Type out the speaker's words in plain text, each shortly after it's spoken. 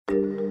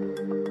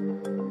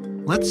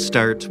Let's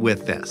start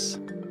with this.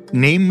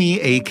 Name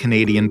me a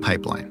Canadian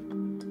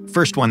pipeline.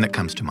 First one that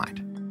comes to mind.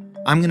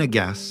 I'm going to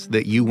guess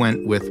that you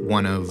went with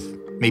one of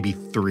maybe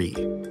three.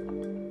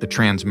 The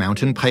Trans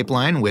Mountain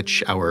Pipeline,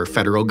 which our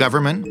federal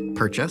government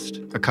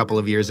purchased a couple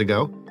of years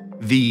ago.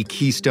 The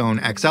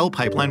Keystone XL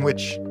Pipeline,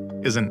 which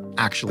isn't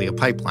actually a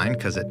pipeline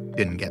because it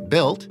didn't get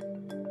built.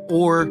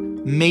 Or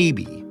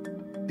maybe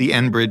the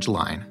Enbridge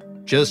Line,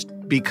 just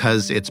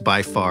because it's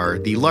by far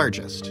the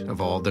largest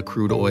of all the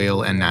crude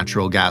oil and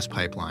natural gas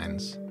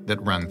pipelines that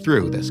run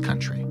through this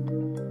country.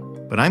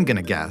 But I'm going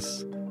to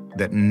guess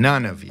that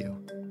none of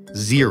you,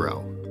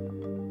 zero,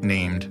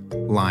 named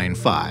Line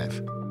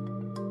 5.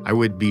 I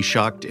would be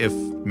shocked if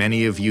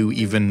many of you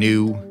even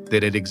knew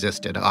that it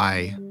existed.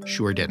 I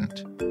sure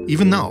didn't.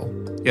 Even though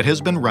it has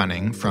been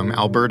running from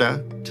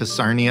Alberta to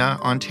Sarnia,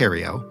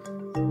 Ontario,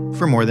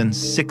 for more than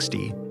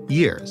 60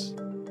 years.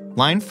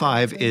 Line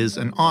 5 is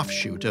an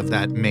offshoot of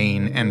that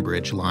main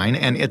Enbridge line,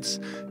 and its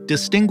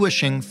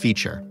distinguishing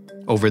feature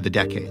over the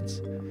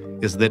decades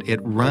is that it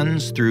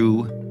runs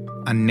through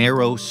a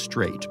narrow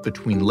strait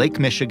between Lake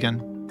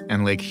Michigan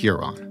and Lake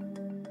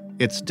Huron.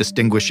 Its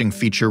distinguishing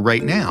feature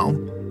right now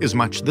is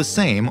much the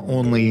same,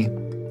 only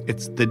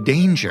it's the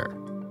danger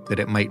that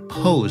it might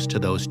pose to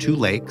those two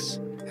lakes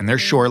and their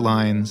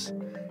shorelines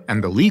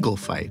and the legal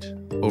fight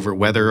over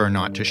whether or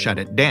not to shut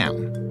it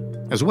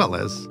down, as well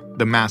as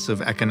the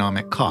massive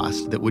economic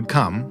cost that would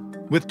come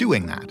with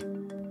doing that.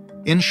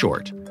 In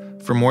short,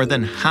 for more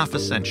than half a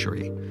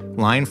century,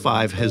 Line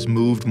 5 has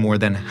moved more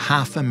than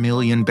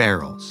 500,000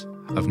 barrels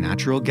of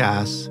natural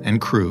gas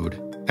and crude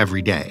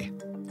every day,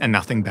 and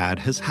nothing bad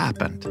has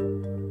happened.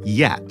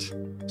 Yet.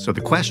 So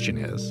the question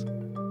is,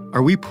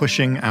 are we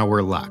pushing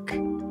our luck?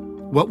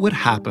 What would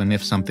happen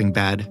if something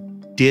bad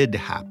did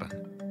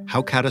happen?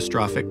 How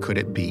catastrophic could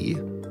it be?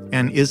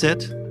 And is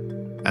it,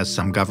 as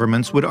some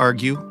governments would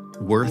argue,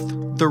 worth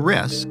the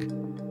risk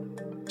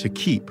to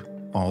keep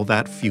all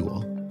that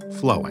fuel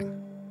flowing?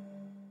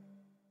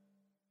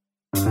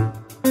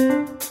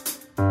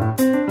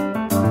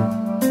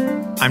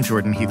 I'm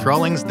Jordan Heath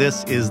Rawlings.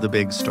 This is The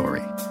Big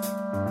Story.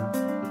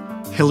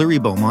 Hilary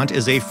Beaumont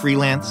is a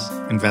freelance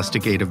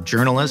investigative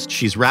journalist.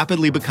 She's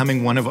rapidly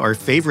becoming one of our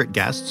favorite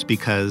guests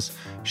because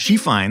she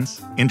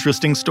finds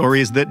interesting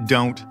stories that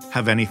don't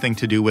have anything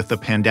to do with the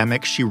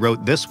pandemic. She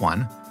wrote this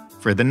one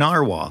for The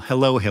Narwhal.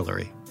 Hello,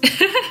 Hilary.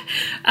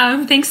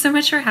 Thanks so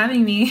much for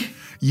having me.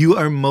 You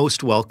are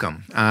most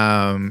welcome.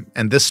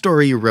 And this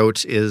story you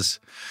wrote is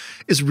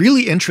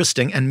really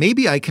interesting. And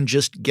maybe I can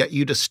just get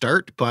you to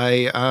start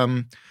by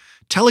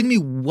telling me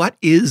what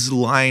is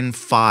Line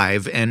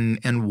 5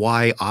 and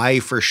why I,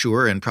 for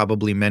sure, and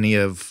probably many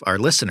of our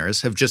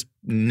listeners, have just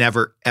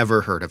never,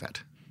 ever heard of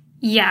it.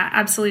 Yeah,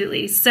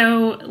 absolutely.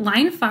 So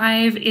Line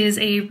 5 is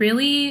a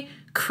really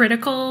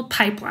critical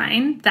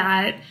pipeline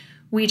that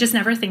we just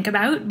never think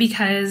about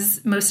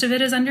because most of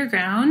it is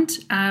underground.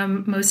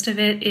 Most of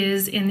it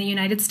is in the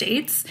United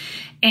States.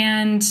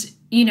 And,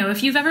 you know,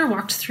 if you've ever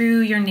walked through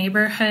your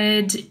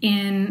neighborhood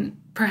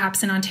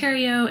perhaps in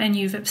Ontario and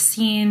you've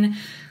seen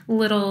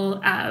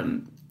little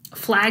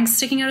flags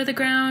sticking out of the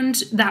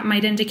ground, that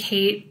might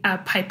indicate a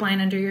pipeline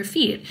under your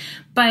feet.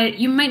 But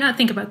you might not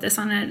think about this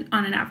on an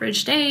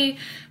average day.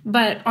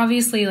 But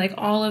obviously, like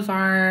all of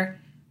our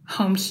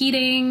home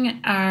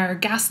heating, our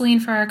gasoline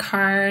for our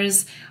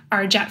cars,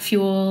 our jet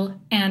fuel,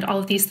 and all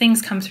of these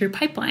things come through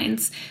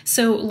pipelines.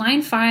 So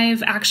Line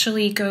 5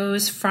 actually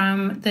goes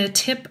from the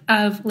tip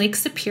of Lake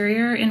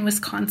Superior in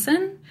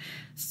Wisconsin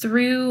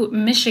through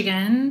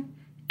Michigan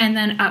and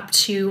then up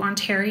to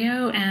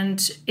Ontario,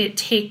 and it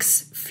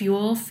takes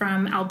fuel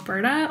from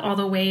Alberta all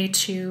the way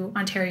to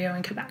Ontario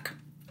and Quebec.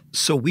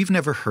 So we've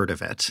never heard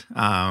of it,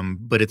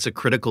 but it's a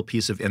critical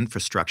piece of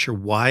infrastructure.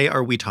 Why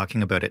are we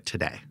talking about it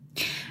today?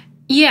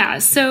 Yeah,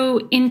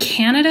 so in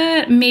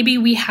Canada, maybe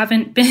we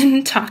haven't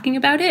been talking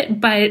about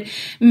it, but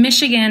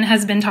Michigan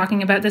has been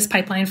talking about this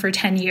pipeline for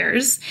 10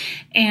 years.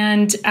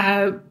 And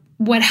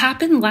what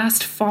happened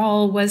last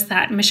fall was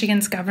that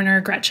Michigan's Governor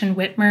Gretchen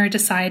Whitmer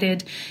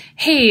decided,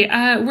 hey,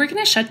 we're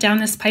going to shut down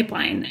this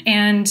pipeline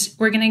and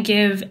we're going to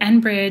give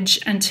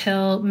Enbridge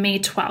until May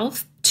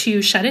 12th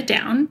to shut it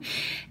down.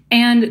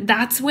 And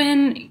that's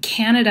when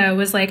Canada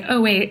was like,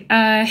 oh, wait,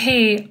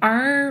 hey,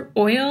 our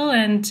oil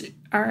and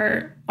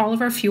all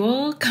of our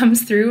fuel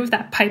comes through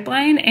that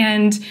pipeline,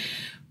 and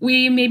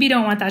we maybe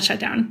don't want that shut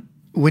down.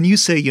 When you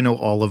say, you know,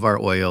 all of our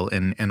oil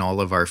and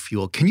all of our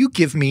fuel, can you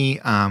give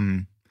me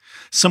some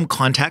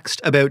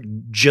context about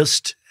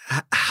just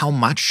how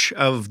much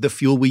of the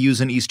fuel we use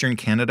in Eastern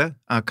Canada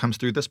comes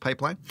through this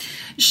pipeline?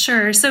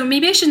 Sure. So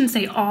maybe I shouldn't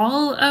say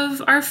all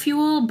of our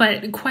fuel,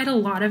 but quite a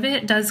lot of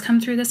it does come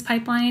through this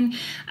pipeline.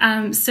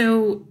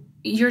 So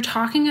you're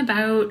talking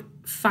about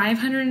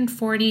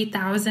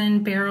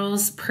 540,000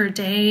 barrels per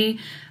day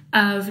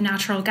of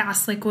natural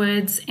gas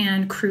liquids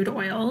and crude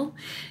oil.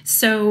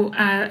 So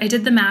I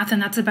did the math,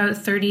 and that's about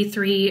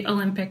 33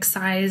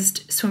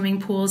 Olympic-sized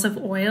swimming pools of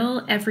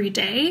oil every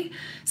day.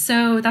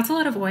 So that's a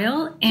lot of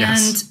oil. And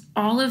yes.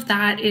 All of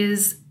that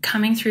is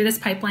coming through this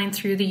pipeline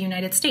through the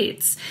United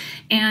States.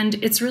 And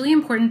it's really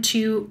important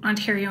to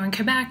Ontario and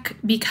Quebec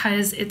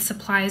because it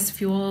supplies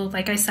fuel,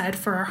 like I said,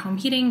 for our home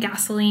heating,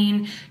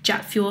 gasoline,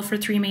 jet fuel for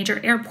 3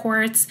 major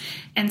airports.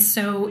 And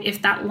so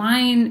if that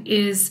line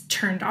is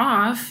turned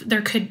off,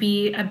 there could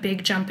be a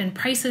big jump in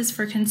prices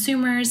for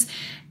consumers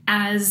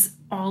as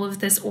all of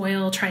this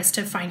oil tries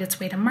to find its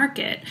way to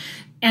market.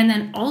 And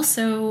then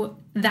also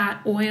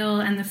that oil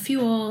and the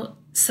fuel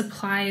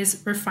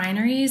supplies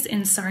refineries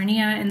in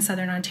Sarnia in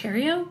southern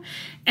Ontario.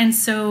 And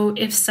so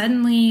if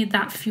suddenly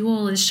that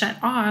fuel is shut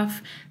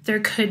off,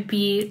 there could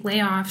be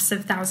layoffs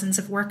of thousands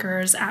of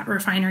workers at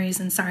refineries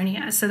in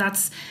Sarnia. So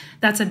that's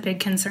a big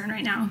concern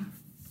right now.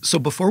 So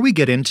before we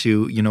get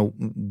into,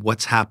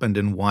 what's happened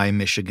and why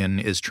Michigan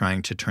is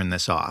trying to turn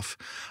this off,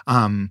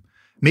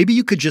 maybe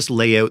you could just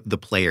lay out the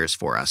players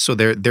for us. So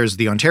there's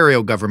the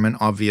Ontario government,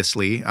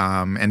 obviously,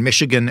 and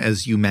Michigan,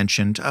 as you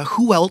mentioned.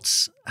 Who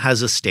else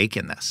has a stake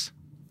in this?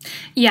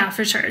 Yeah,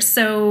 for sure.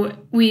 So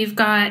we've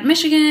got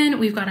Michigan,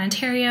 we've got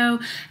Ontario.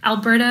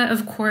 Alberta,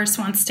 of course,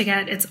 wants to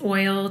get its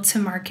oil to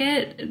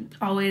market.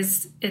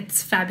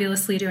 It's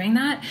fabulously doing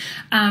that.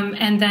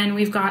 And then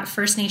we've got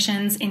First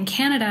Nations in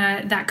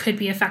Canada that could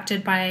be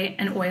affected by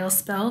an oil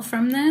spill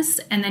from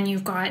this. And then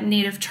you've got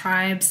Native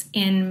tribes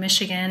in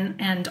Michigan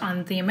and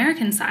on the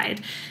American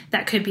side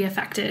that could be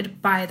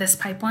affected by this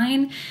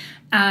pipeline.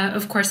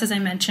 Of course, as I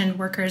mentioned,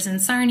 workers in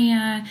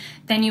Sarnia.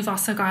 Then you've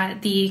also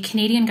got the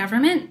Canadian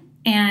government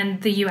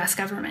and the U.S.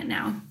 government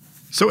now.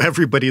 So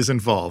everybody's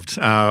involved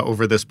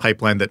over this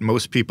pipeline that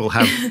most people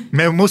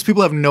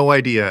have no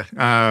idea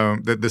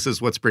that this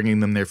is what's bringing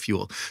them their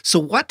fuel. So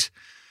what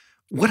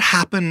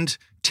happened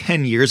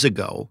 10 years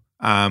ago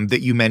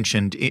that you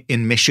mentioned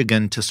in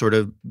Michigan to sort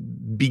of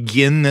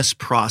begin this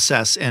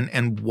process,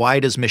 and why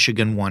does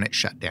Michigan want it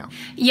shut down?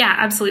 Yeah,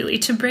 absolutely.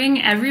 To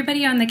bring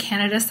everybody on the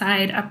Canada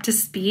side up to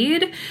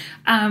speed,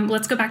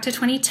 let's go back to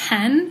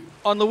 2010.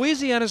 On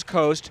Louisiana's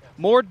coast,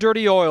 more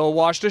dirty oil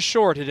washed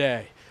ashore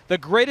today. The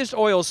greatest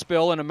oil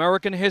spill in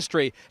American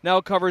history now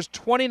covers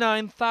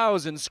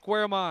 29,000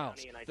 square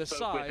miles. I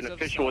spoke with an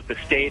official at the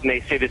state, and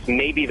they say this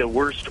may be the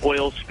worst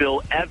oil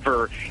spill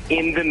ever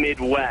in the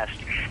Midwest.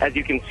 As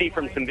you can see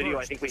from some video,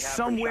 I think we have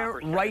somewhere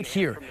right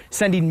here,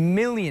 sending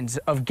millions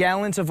of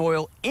gallons of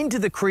oil into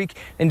the creek,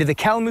 into the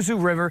Kalamazoo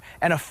River,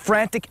 and a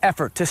frantic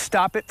effort to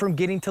stop it from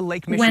getting to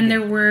Lake Michigan. When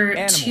there were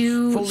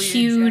two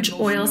huge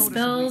oil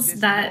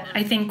spills that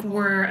I think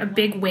were a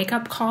big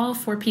wake-up call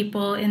for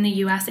people in the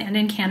U.S. and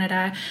in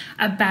Canada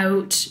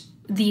about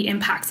the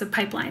impacts of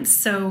pipelines.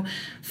 So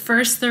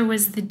first there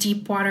was the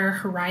Deepwater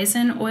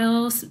Horizon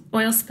oil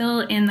spill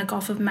in the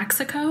Gulf of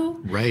Mexico.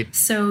 Right.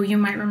 So you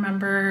might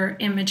remember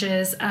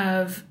images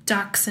of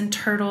ducks and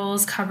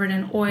turtles covered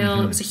in oil.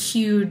 Mm-hmm. It was a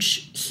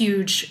huge,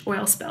 huge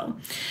oil spill.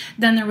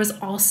 Then there was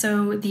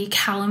also the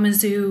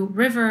Kalamazoo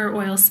River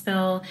oil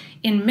spill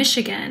in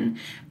Michigan.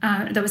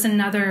 That was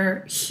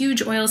another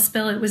huge oil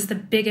spill. It was the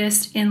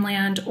biggest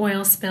inland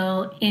oil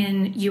spill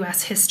in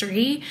U.S.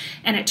 history,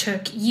 and it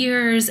took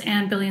years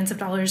and billions of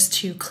dollars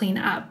to clean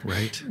up.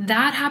 Right.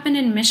 That happened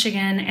in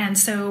Michigan, and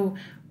so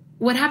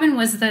what happened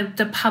was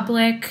the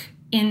public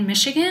in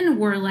Michigan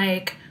were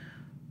like,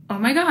 oh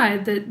my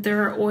God,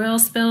 there are oil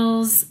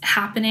spills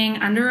happening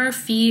under our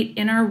feet,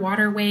 in our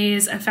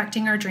waterways,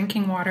 affecting our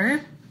drinking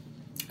water.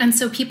 And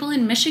so people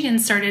in Michigan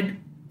started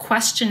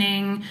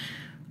questioning,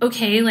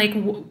 okay, like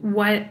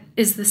what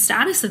is the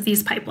status of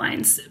these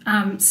pipelines?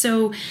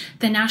 So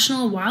the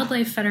National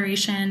Wildlife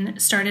Federation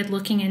started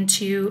looking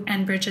into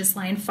Enbridge's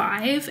Line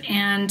 5,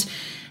 and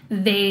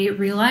they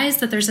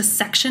realized that there's a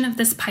section of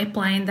this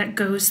pipeline that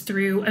goes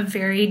through a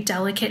very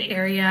delicate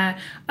area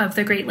of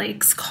the Great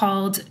Lakes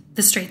called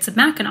the Straits of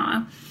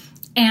Mackinac.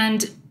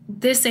 And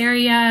this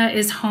area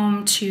is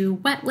home to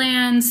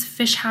wetlands,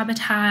 fish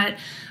habitat.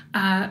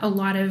 A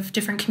lot of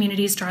different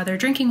communities draw their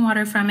drinking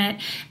water from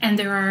it. And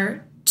there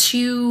are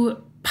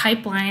 2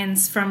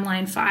 pipelines from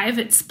Line 5.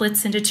 It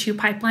splits into 2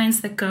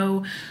 pipelines that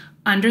go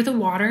under the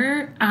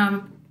water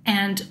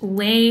and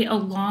lay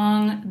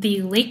along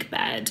the lake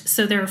bed.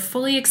 So they're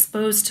fully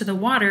exposed to the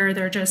water.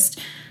 They're just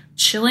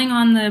chilling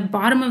on the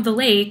bottom of the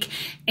lake.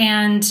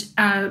 And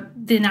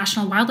the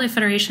National Wildlife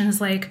Federation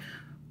is like,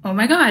 oh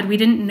my God, we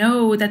didn't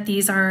know that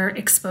these are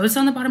exposed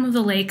on the bottom of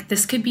the lake.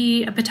 This could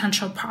be a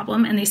potential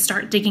problem. And they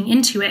start digging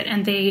into it,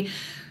 and they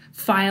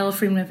file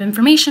Freedom of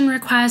Information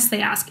requests.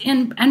 They ask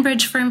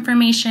Enbridge for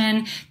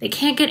information. They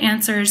can't get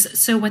answers.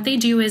 So what they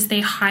do is they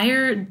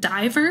hire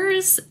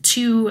divers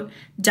to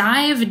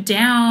dive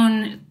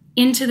down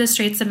into the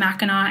Straits of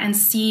Mackinac and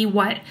see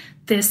what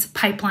this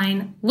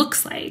pipeline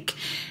looks like.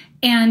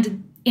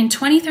 And in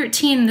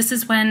 2013, this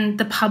is when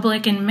the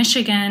public in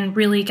Michigan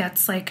really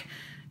gets like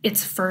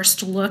its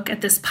first look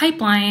at this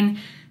pipeline,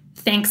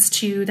 thanks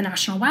to the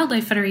National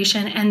Wildlife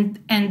Federation.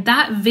 And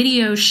that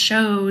video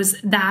shows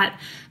that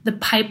the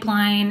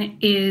pipeline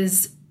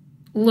is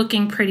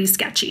looking pretty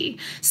sketchy.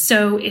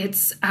 So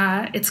it's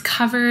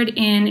covered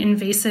in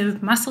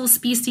invasive mussel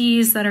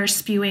species that are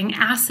spewing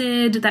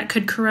acid that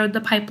could corrode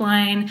the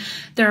pipeline.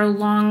 There are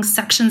long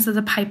sections of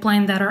the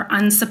pipeline that are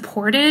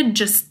unsupported,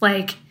 just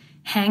like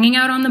hanging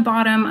out on the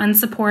bottom,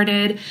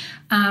 unsupported.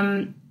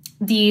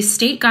 The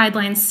state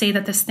guidelines say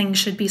that this thing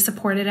should be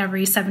supported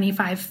every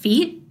 75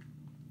 feet,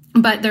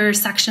 but there are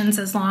sections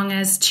as long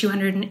as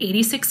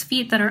 286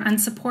 feet that are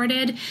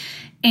unsupported,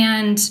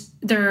 and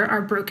there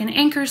are broken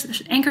anchor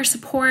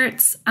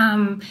supports.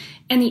 And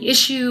the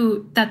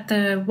issue that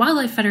the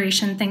Wildlife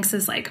Federation thinks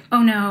is like,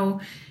 oh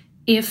no,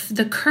 if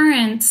the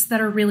currents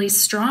that are really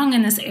strong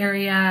in this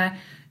area,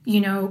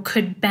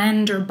 could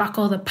bend or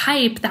buckle the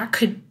pipe, that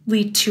could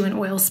lead to an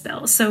oil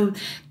spill. So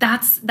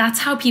that's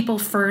how people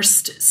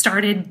first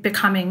started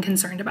becoming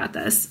concerned about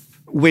this.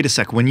 Wait a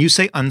sec. When you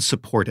say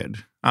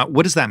unsupported,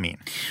 what does that mean?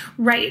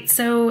 Right.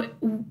 So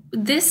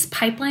this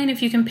pipeline,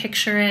 if you can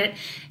picture it,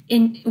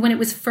 when it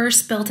was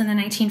first built in the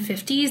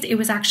 1950s, it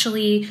was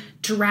actually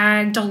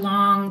dragged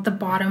along the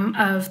bottom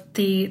of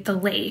the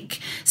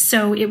lake.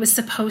 So it was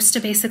supposed to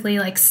basically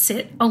like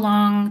sit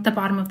along the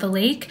bottom of the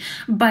lake,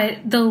 but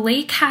the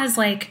lake has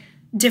like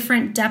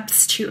different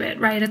depths to it,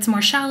 right? It's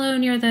more shallow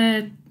near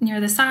the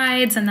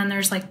sides, and then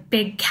there's like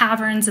big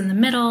caverns in the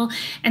middle.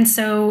 And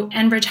so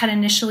Enbridge had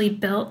initially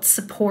built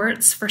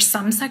supports for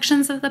some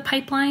sections of the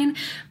pipeline,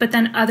 but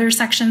then other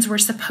sections were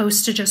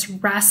supposed to just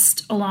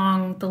rest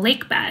along the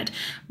lake bed.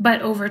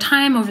 But over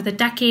time, over the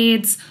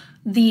decades,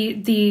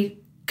 the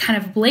kind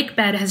of lake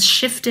bed has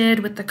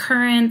shifted with the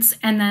currents,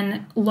 and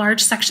then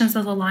large sections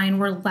of the line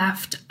were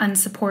left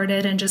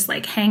unsupported and just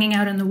like hanging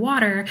out in the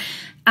water.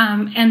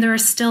 And there are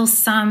still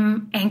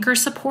some anchor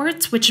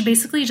supports, which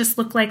basically just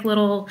look like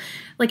little,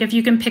 like if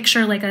you can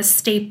picture like a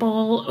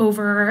staple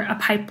over a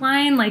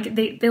pipeline, like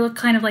they look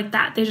kind of like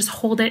that. They just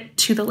hold it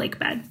to the lake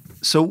bed.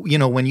 So,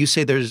 when you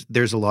say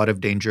there's a lot of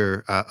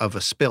danger of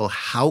a spill,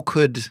 how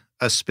could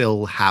a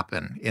spill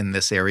happen in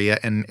this area,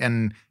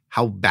 and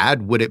how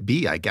bad would it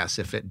be, I guess,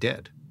 if it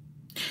did?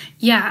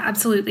 Yeah,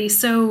 absolutely.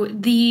 So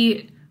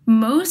the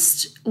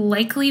most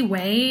likely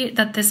way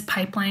that this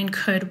pipeline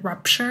could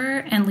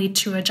rupture and lead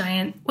to a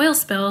giant oil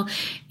spill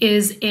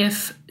is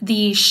if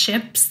the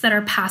ships that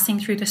are passing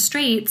through the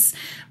straits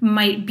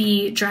might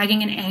be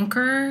dragging an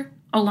anchor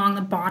along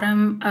the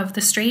bottom of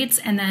the straits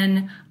and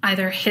then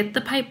either hit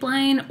the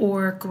pipeline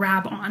or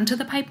grab onto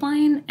the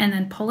pipeline and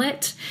then pull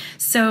it.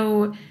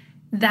 So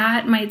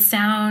that might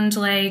sound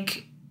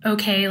like,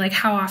 okay, like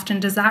how often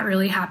does that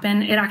really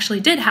happen? It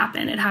actually did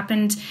happen. It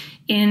happened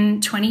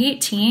in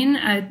 2018.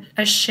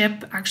 A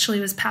ship actually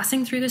was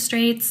passing through the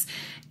straits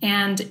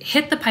and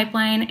hit the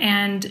pipeline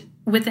and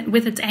with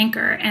its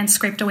anchor and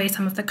scraped away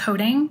some of the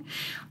coating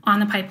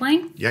on the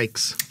pipeline.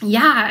 Yikes.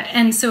 Yeah.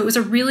 And so it was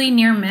a really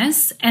near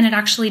miss. And it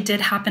actually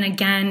did happen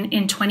again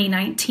in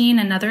 2019.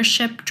 Another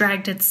ship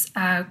dragged its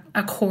a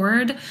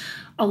cord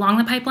along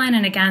the pipeline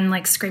and again,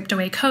 like scraped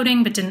away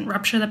coating, but didn't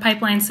rupture the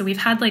pipeline. So we've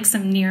had like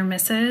some near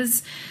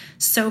misses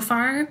so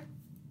far.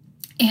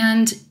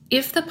 And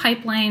if the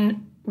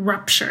pipeline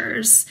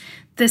ruptures,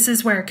 this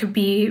is where it could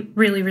be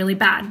really, really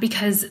bad,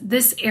 because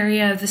this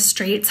area of the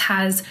straits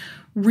has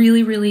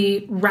really,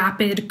 really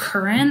rapid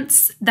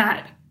currents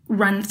that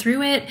run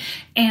through it.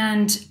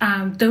 And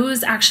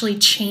those actually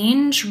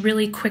change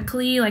really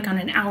quickly, like on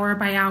an hour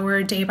by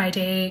hour, day by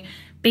day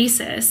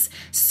basis.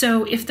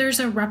 So if there's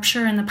a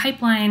rupture in the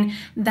pipeline,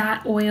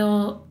 that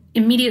oil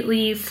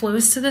immediately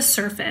flows to the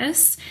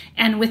surface,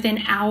 and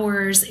within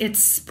hours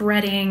it's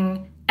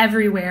spreading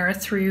everywhere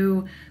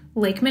through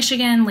Lake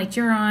Michigan, Lake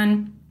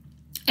Huron.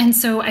 And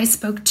so I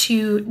spoke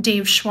to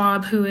Dave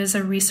Schwab, who is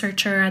a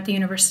researcher at the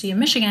University of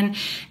Michigan,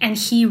 and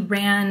he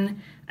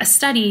ran a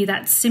study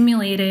that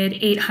simulated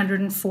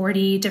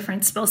 840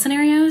 different spill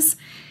scenarios.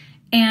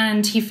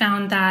 And he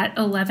found that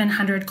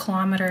 1,100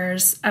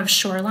 kilometers of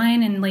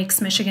shoreline in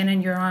Lakes Michigan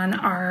and Huron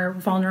are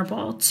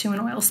vulnerable to an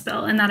oil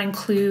spill. And that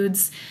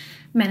includes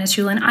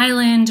Manitoulin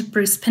Island,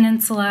 Bruce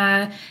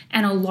Peninsula,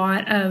 and a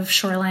lot of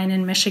shoreline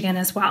in Michigan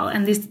as well.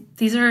 And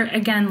these are,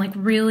 again, like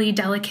really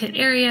delicate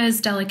areas,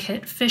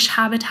 delicate fish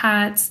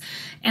habitats,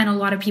 and a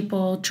lot of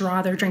people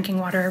draw their drinking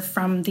water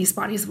from these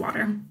bodies of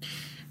water.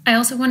 I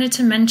also wanted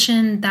to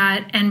mention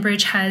that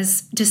Enbridge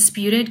has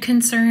disputed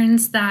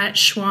concerns that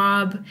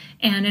Schwab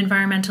and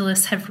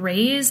environmentalists have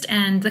raised,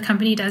 and the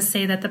company does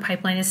say that the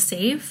pipeline is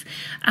safe.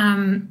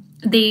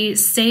 They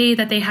say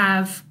that they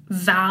have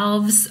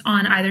valves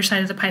on either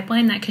side of the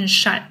pipeline that can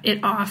shut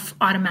it off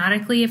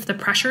automatically if the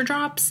pressure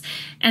drops,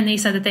 and they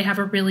said that they have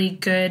a really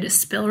good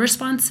spill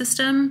response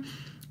system.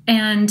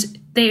 And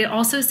they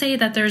also say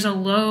that there's a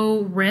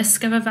low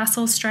risk of a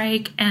vessel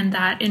strike and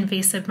that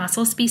invasive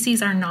mussel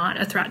species are not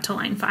a threat to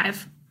Line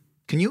 5.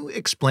 Can you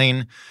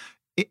explain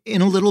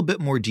in a little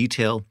bit more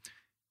detail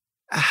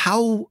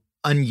how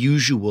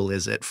unusual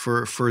is it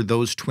for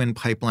those twin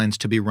pipelines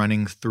to be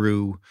running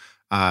through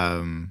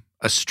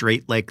a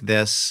strait like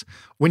this?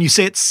 When you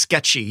say it's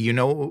sketchy,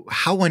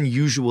 how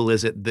unusual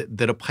is it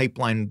that a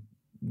pipeline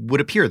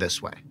would appear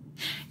this way?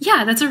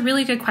 Yeah, that's a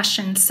really good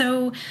question.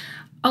 So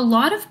a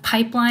lot of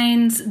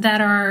pipelines that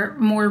are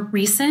more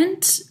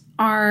recent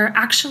are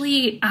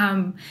actually,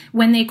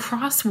 when they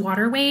cross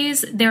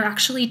waterways, they're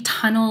actually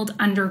tunneled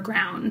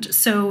underground.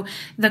 So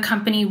the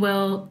company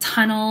will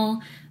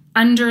tunnel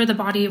under the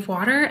body of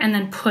water and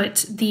then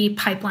put the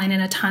pipeline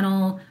in a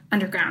tunnel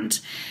underground.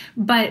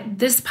 But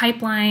this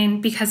pipeline,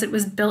 because it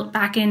was built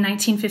back in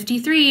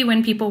 1953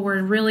 when people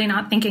were really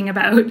not thinking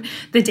about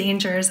the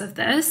dangers of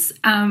this,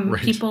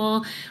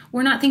 people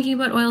were not thinking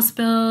about oil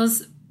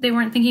spills. They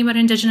weren't thinking about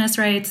Indigenous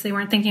rights. They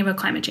weren't thinking about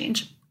climate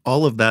change.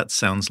 All of that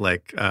sounds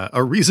like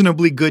a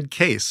reasonably good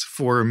case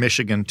for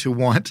Michigan to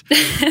want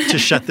to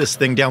shut this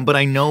thing down. But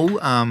I know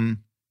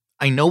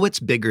it's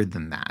bigger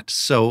than that.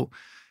 So,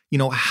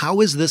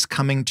 how is this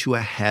coming to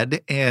a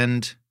head,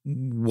 and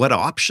what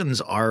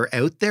options are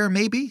out there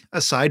maybe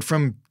aside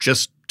from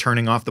just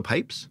turning off the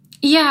pipes?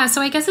 Yeah,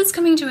 so I guess it's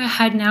coming to a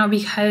head now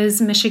because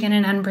Michigan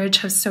and Enbridge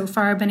have so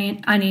far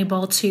been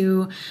unable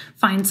to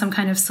find some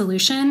kind of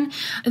solution.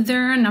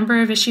 There are a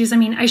number of issues. I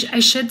mean, I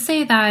should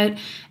say that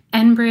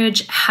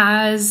Enbridge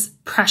has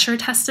pressure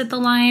tested the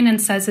line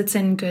and says it's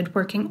in good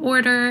working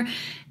order.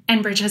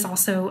 Enbridge has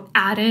also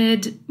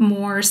added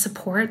more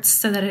supports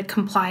so that it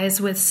complies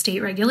with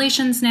state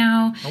regulations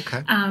now.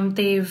 Okay.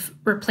 They've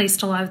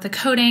replaced a lot of the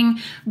coding.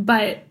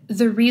 But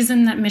the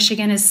reason that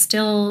Michigan is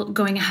still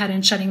going ahead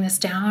and shutting this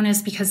down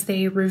is because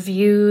they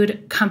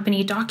reviewed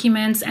company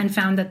documents and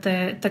found that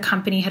the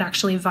company had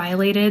actually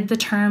violated the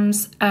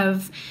terms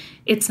of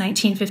its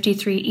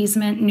 1953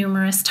 easement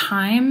numerous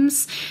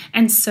times.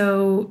 And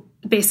so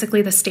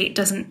basically the state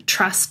doesn't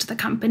trust the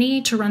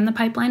company to run the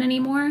pipeline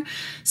anymore.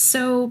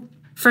 So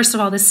first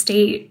of all, the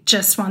state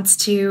just wants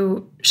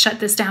to shut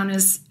this down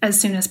as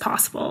soon as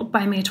possible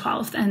by May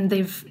 12th, and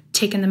they've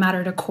taken the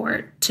matter to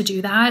court to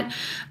do that.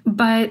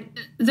 But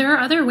there are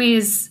other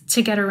ways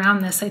to get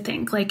around this, I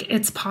think. Like,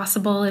 it's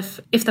possible if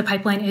the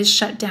pipeline is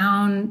shut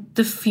down,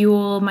 the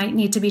fuel might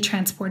need to be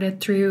transported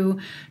through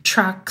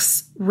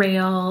trucks,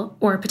 rail,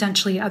 or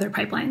potentially other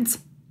pipelines.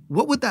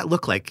 What would that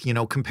look like,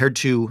 compared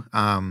to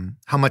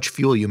how much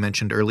fuel you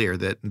mentioned earlier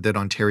that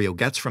Ontario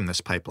gets from this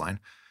pipeline?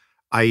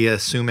 I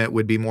assume it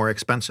would be more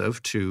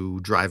expensive to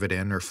drive it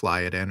in or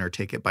fly it in or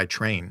take it by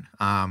train.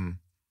 Do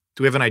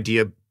we have an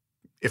idea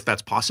if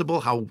that's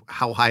possible,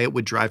 how high it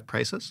would drive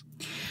prices?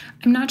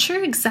 I'm not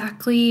sure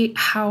exactly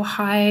how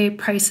high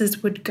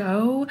prices would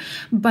go,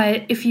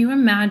 but if you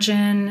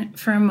imagine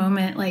for a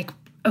moment, like,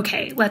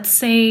 okay, let's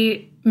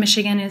say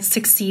Michigan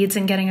succeeds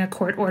in getting a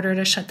court order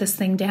to shut this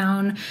thing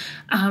down.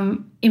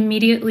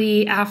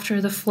 Immediately after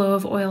the flow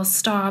of oil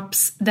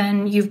stops,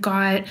 then you've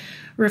got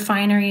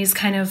refineries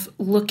kind of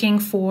looking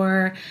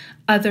for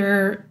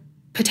other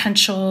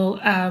potential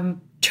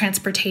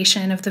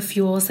transportation of the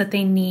fuels that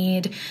they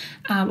need.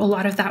 A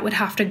lot of that would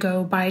have to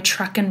go by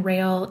truck and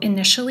rail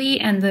initially,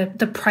 and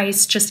the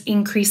price just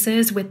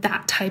increases with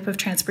that type of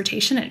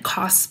transportation. It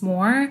costs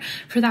more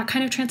for that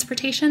kind of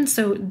transportation,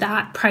 so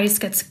that price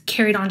gets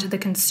carried on to the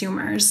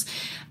consumers.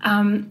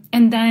 And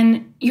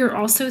then you're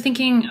also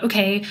thinking,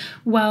 okay,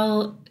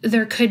 well,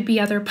 there could be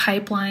other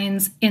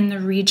pipelines in the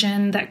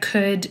region that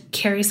could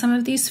carry some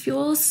of these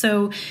fuels.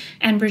 So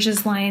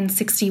Enbridge's Line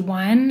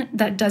 61,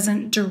 that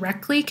doesn't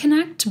directly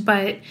connect,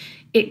 but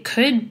it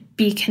could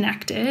be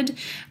connected.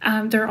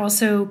 There are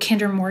also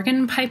Kinder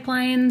Morgan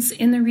pipelines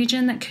in the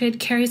region that could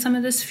carry some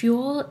of this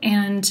fuel.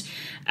 And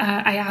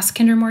I asked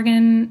Kinder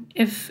Morgan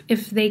if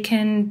they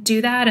can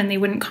do that, and they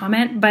wouldn't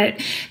comment.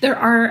 But there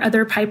are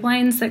other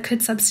pipelines that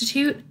could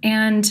substitute.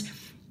 And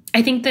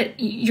I think that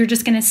you're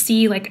just going to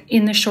see, like,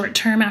 in the short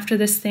term after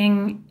this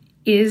thing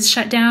is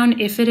shut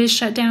down, if it is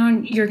shut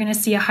down, you're going to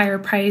see a higher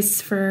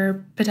price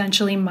for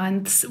potentially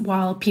months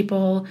while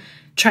people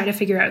try to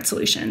figure out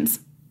solutions.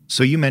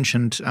 So you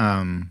mentioned,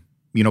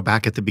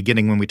 back at the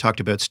beginning when we talked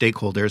about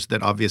stakeholders,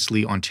 that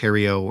obviously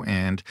Ontario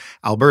and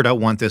Alberta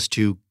want this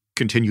to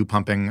continue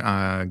pumping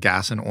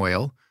gas and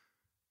oil.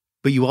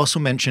 But you also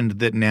mentioned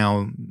that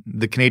now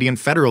the Canadian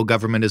federal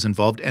government is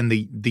involved and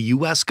the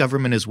U.S.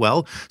 government as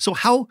well. So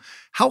how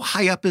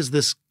high up is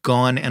this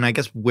gone? And I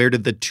guess where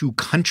did the two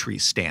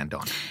countries stand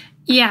on it?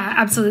 Yeah,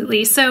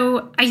 absolutely.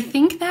 So I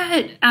think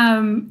that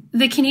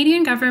the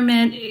Canadian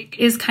government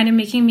is kind of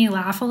making me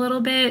laugh a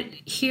little bit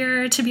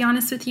here, to be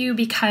honest with you,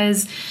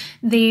 because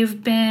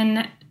they've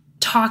been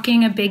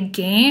talking a big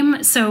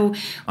game. So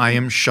I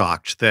am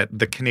shocked that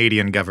the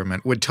Canadian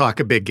government would talk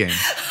a big game.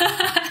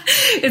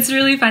 It's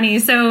really funny.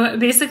 So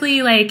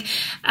basically,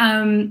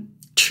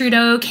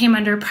 Trudeau came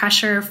under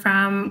pressure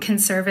from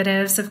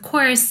Conservatives, of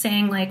course,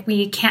 saying,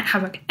 we can't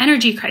have an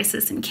energy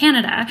crisis in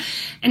Canada.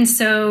 And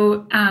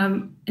so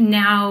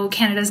now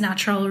Canada's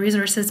Natural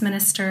Resources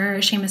Minister,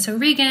 Seamus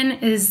O'Regan,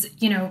 is,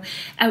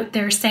 out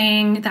there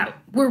saying that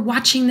we're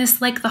watching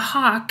this like the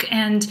hawk,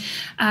 and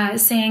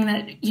saying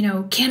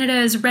that, Canada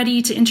is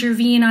ready to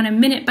intervene on a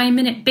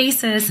minute-by-minute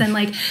basis,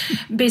 and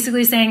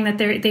basically saying that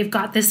they've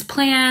got this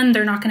plan.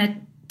 They're not going to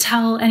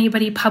tell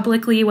anybody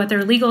publicly what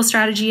their legal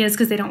strategy is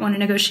because they don't want to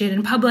negotiate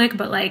in public,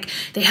 but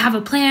they have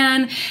a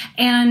plan.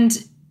 And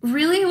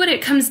Really what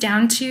it comes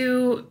down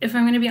to, if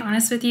I'm going to be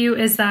honest with you,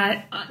 is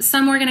that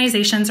some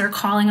organizations are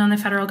calling on the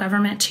federal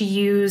government to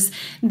use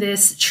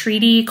this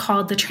treaty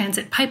called the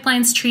Transit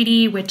Pipelines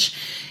Treaty, which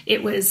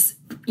it was,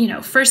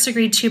 first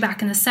agreed to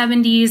back in the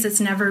 70s. It's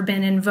never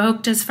been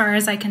invoked as far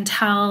as I can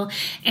tell.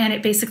 And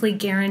it basically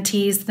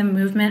guarantees the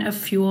movement of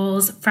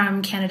fuels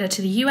from Canada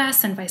to the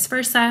US and vice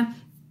versa.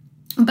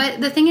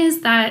 But the thing is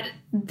that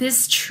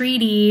this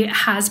treaty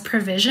has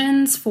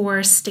provisions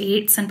for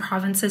states and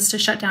provinces to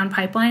shut down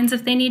pipelines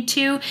if they need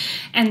to.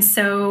 And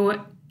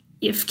so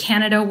if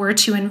Canada were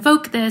to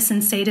invoke this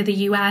and say to the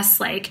US,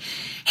 like,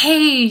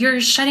 hey,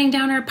 you're shutting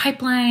down our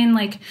pipeline,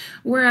 like,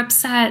 we're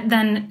upset,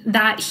 then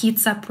that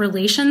heats up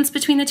relations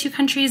between the two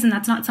countries. And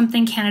that's not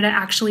something Canada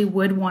actually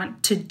would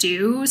want to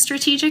do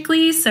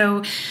strategically.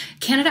 So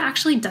Canada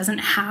actually doesn't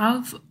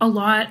have a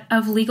lot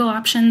of legal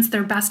options.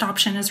 Their best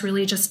option is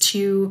really just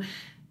to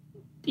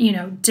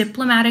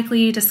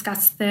diplomatically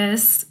discuss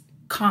this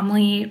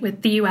calmly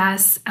with the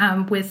U.S.,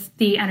 with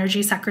the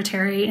energy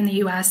secretary in the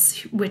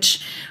U.S.,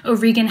 which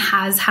O'Regan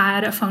has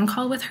had a phone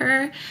call with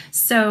her.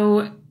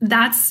 So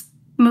that's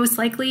most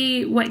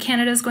likely what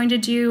Canada is going to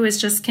do,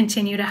 is just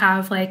continue to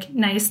have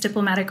nice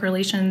diplomatic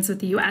relations with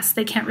the U.S.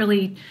 They can't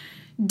really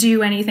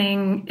do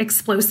anything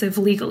explosive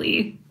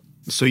legally.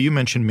 So you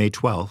mentioned May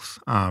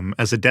 12th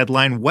as a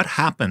deadline. What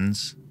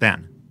happens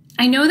then?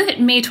 I know that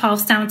May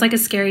 12th sounds like a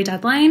scary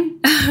deadline.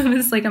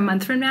 It's like a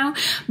month from now.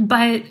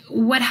 But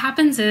what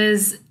happens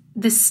is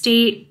the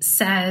state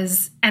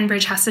says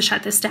Enbridge has to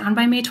shut this down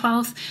by May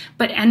 12th.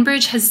 But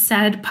Enbridge has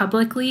said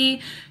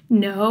publicly,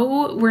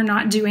 no, we're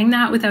not doing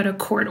that without a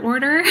court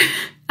order.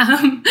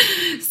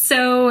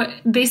 So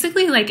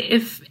basically,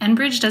 if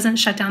Enbridge doesn't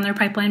shut down their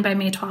pipeline by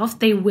May 12th,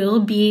 they will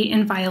be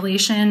in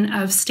violation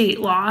of state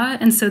law.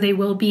 And so they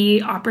will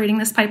be operating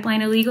this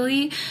pipeline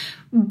illegally.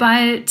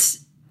 But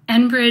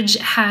Enbridge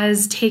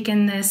has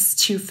taken this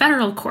to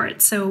federal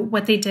court. So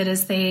what they did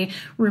is they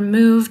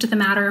removed the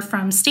matter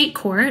from state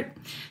court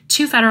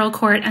to federal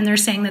court, and they're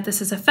saying that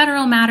this is a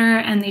federal matter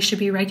and they should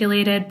be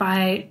regulated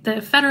by the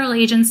federal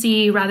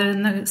agency rather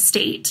than the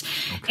state.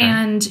 Okay.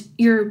 And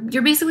you're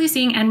basically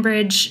seeing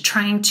Enbridge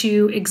trying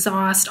to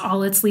exhaust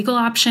all its legal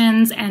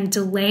options and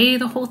delay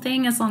the whole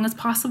thing as long as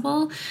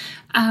possible.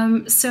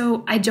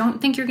 So I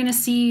don't think you're going to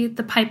see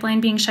the pipeline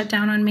being shut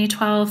down on May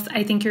 12th.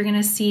 I think you're going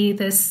to see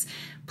this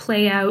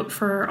play out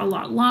for a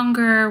lot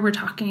longer. We're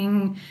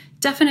talking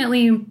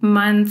definitely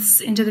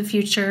months into the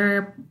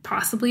future,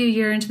 possibly a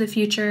year into the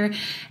future.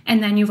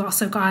 And then you've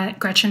also got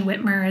Gretchen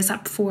Whitmer is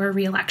up for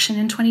re-election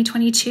in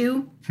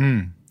 2022.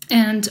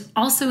 And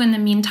also in the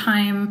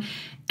meantime,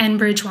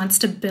 Enbridge wants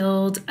to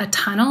build a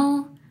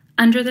tunnel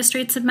under the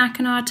Straits of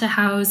Mackinac to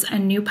house a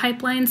new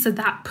pipeline. So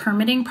that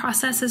permitting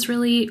process is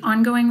really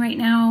ongoing right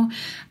now.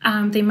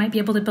 They might be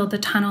able to build the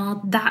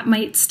tunnel. That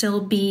might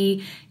still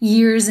be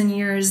years and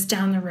years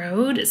down the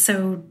road.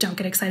 So don't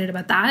get excited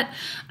about that.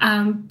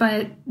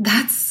 But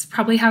that's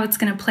probably how it's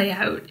going to play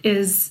out,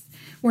 is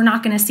we're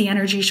not going to see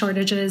energy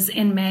shortages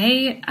in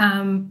May,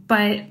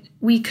 but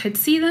we could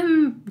see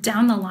them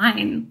down the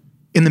line.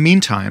 In the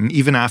meantime,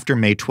 even after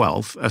May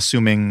 12th,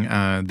 assuming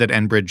that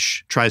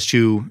Enbridge tries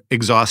to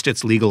exhaust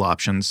its legal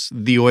options,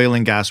 the oil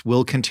and gas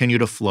will continue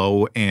to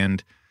flow.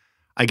 And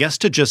I guess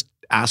to just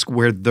ask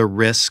where the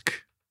risk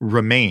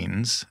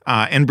remains,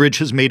 Enbridge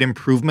has made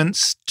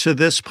improvements to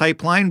this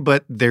pipeline,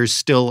 but there's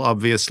still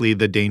obviously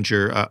the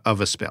danger of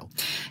a spill.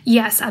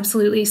 Yes,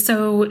 absolutely.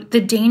 So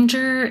the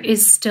danger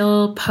is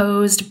still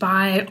posed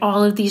by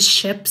all of these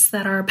ships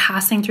that are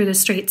passing through the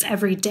straits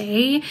every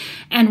day.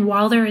 And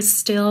while there is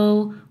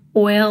still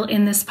oil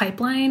in this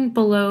pipeline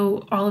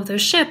below all of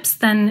those ships,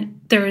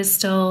 then there is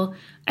still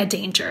a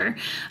danger.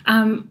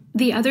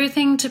 The other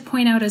thing to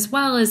point out as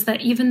well is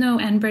that even though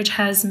Enbridge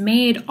has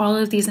made all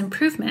of these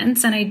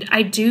improvements, and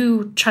I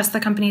do trust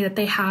the company that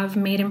they have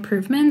made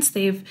improvements,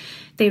 they've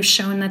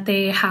shown that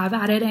they have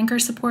added anchor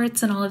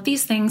supports and all of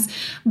these things,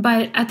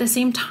 but at the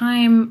same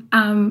time,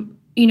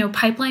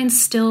 pipelines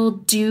still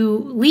do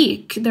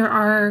leak. There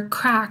are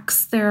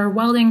cracks, there are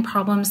welding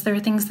problems, there are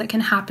things that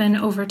can happen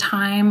over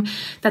time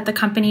that the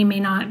company may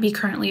not be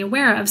currently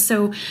aware of.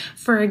 So,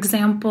 for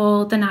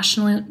example, the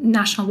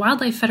National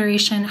Wildlife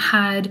Federation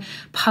had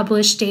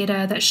published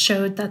data that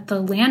showed that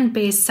the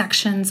land-based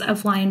sections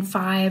of Line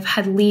 5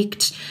 had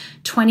leaked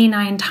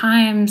 29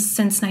 times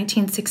since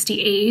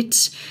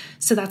 1968.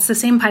 So that's the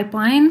same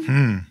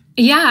pipeline.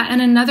 Yeah,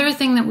 and another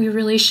thing that we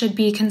really should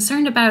be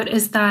concerned about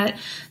is that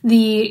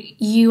the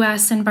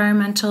U.S.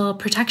 Environmental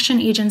Protection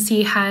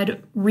Agency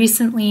had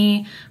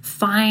recently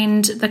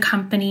fined the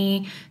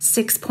company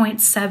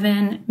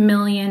 $6.7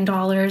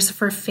 million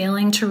for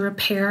failing to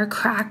repair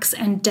cracks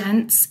and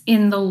dents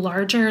in the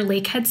larger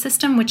Lakehead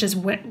system, which is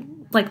what,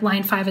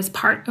 Line 5 is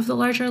part of the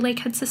larger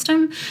Lakehead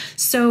system.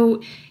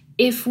 So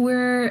if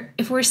we're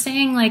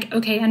saying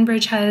okay,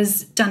 Enbridge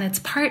has done its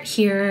part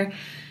here,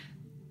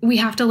 we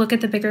have to look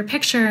at the bigger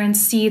picture and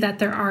see that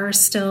there are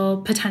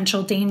still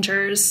potential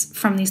dangers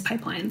from these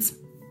pipelines.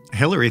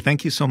 Hillary,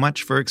 thank you so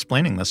much for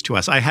explaining this to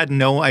us. I had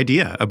no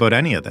idea about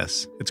any of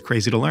this. It's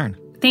crazy to learn.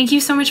 Thank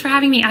you so much for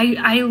having me.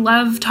 I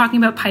love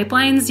talking about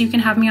pipelines. You can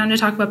have me on to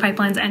talk about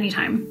pipelines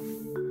anytime.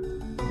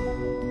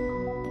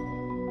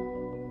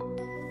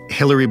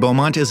 Hilary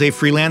Beaumont is a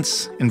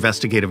freelance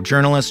investigative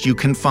journalist. You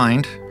can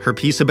find her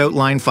piece about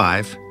Line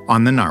 5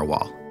 on the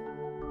Narwhal.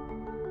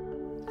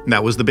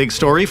 That was The Big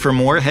Story. For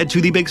more, head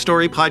to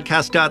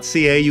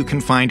thebigstorypodcast.ca. You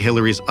can find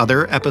Hilary's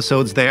other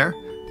episodes there.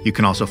 You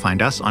can also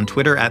find us on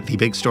Twitter at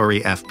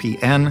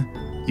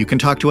TheBigStoryFPN. You can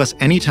talk to us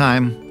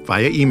anytime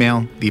via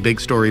email,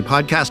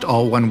 thebigstorypodcast,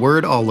 all one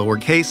word, all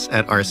lowercase,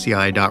 at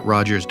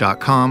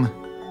rci.rogers.com.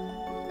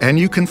 And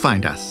you can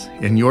find us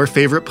in your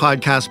favorite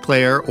podcast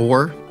player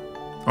or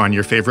on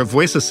your favorite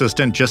voice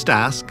assistant. Just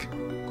ask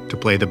to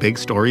play The Big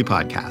Story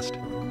Podcast.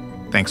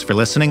 Thanks for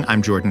listening.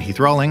 I'm Jordan Heath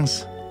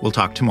Rawlings. We'll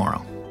talk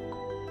tomorrow.